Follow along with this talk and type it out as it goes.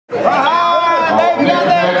You got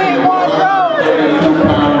that big one, bro?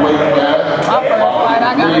 32-pound weight class. My first fight,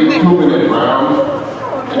 I got a big 2-minute round.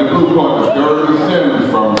 And the blue corner, Dirty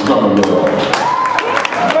Sims from Somerville.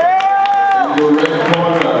 In the red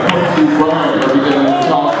corner, Quincy Bryant, representing the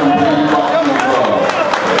Charleston Boxing Club.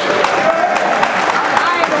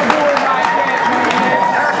 I ain't gonna do it like that, man.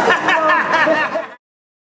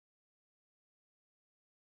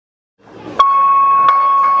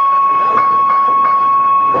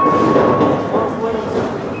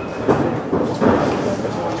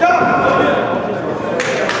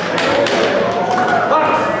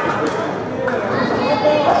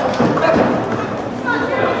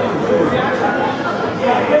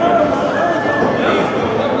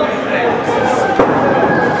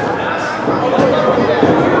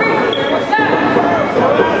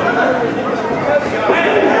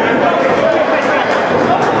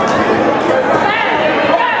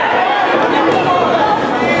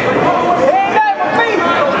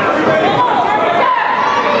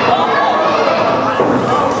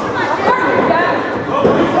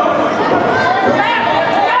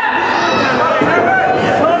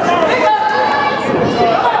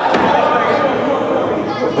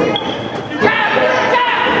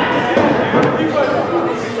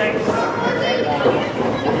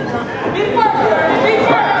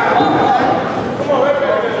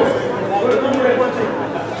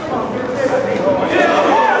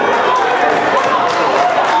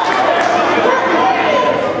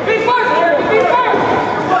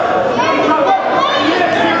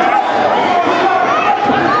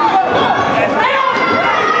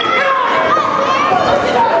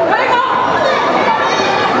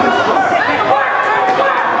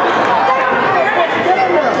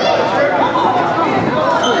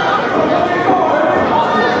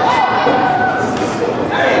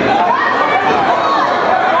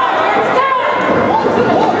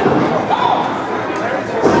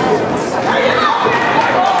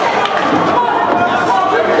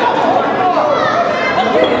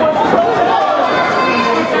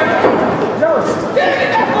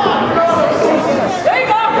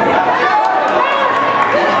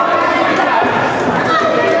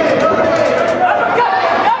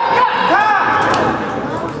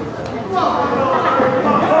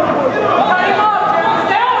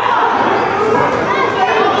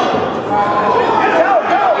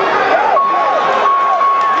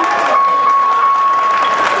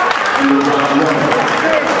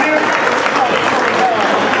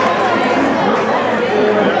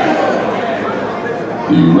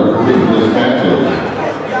 The referee for this match is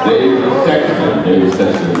Dave Sexton. Dave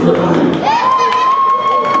Sexton is the referee.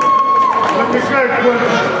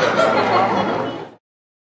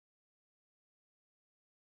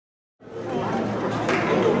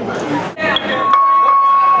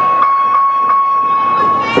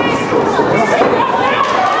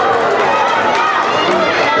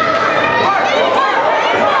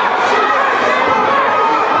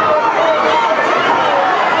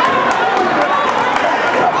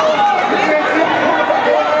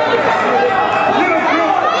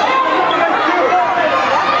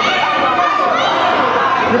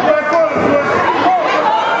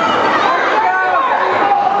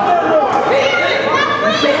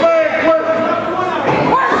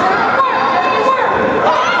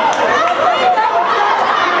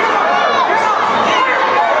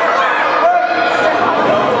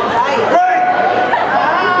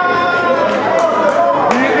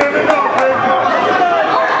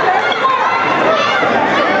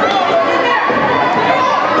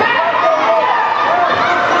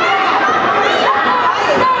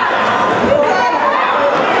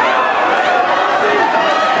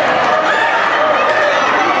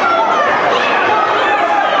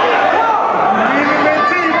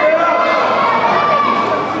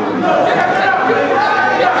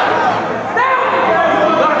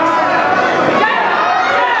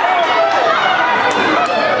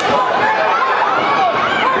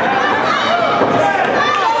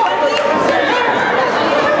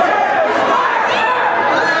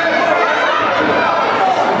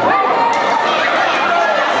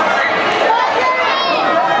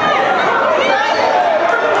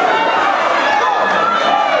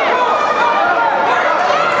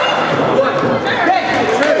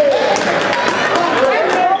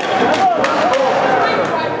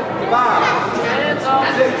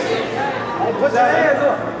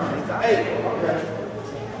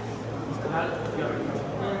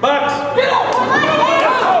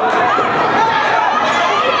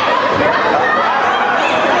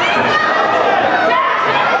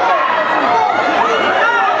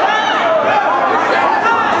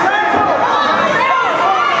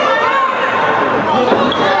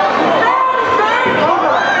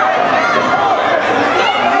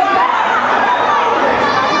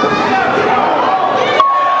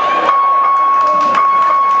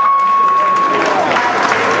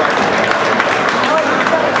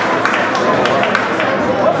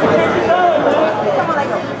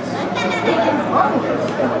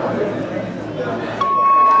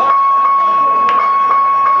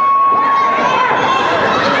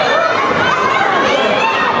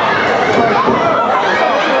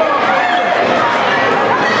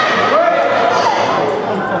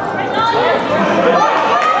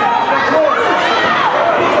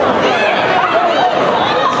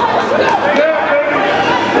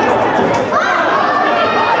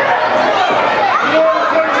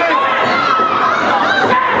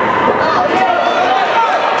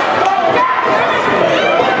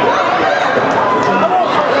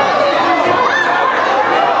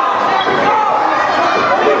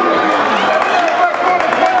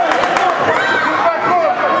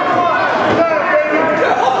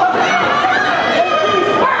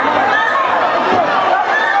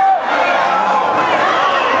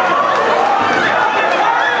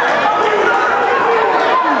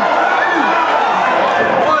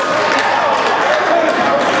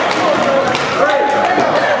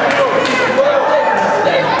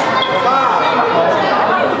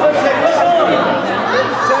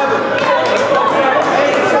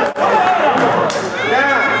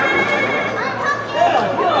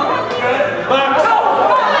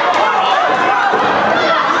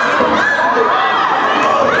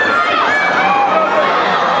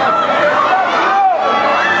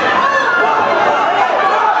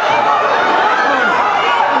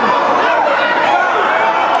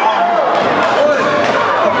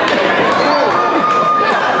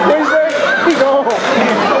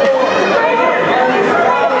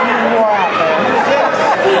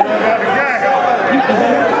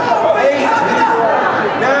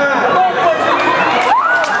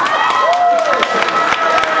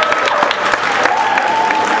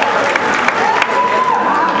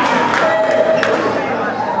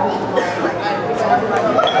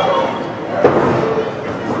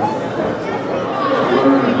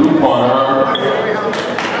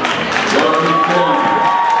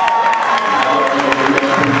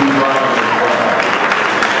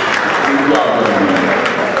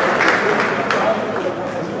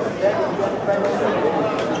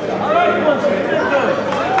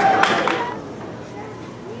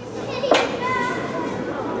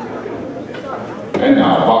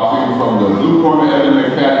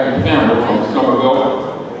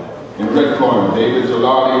 corner, David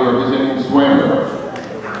Solari representing Swimmer.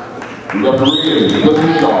 The referee is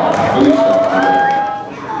Billy Shaw. Billy Shaw.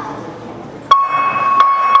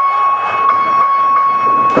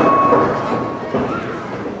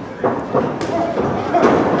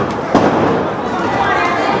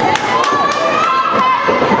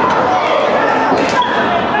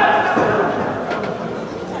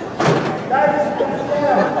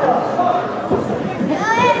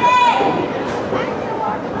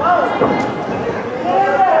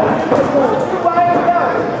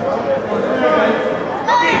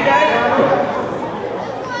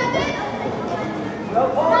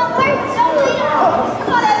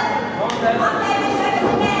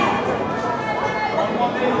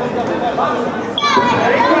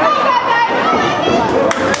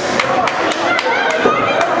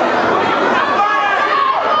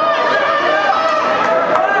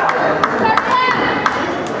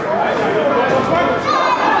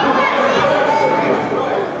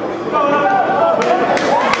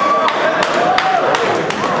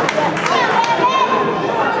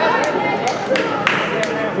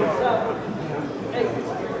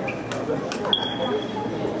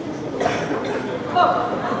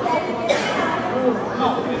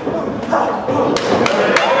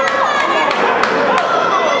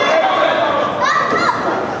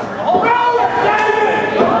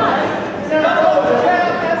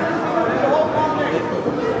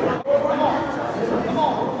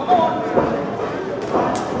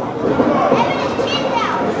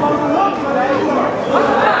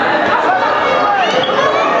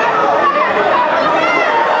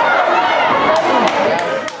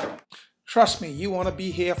 Trust me, you want to be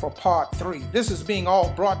here for part 3. This is being all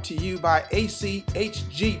brought to you by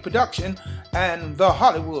ACHG Production and The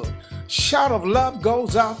Hollywood. Shout of love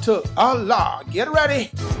goes out to Allah. Get ready.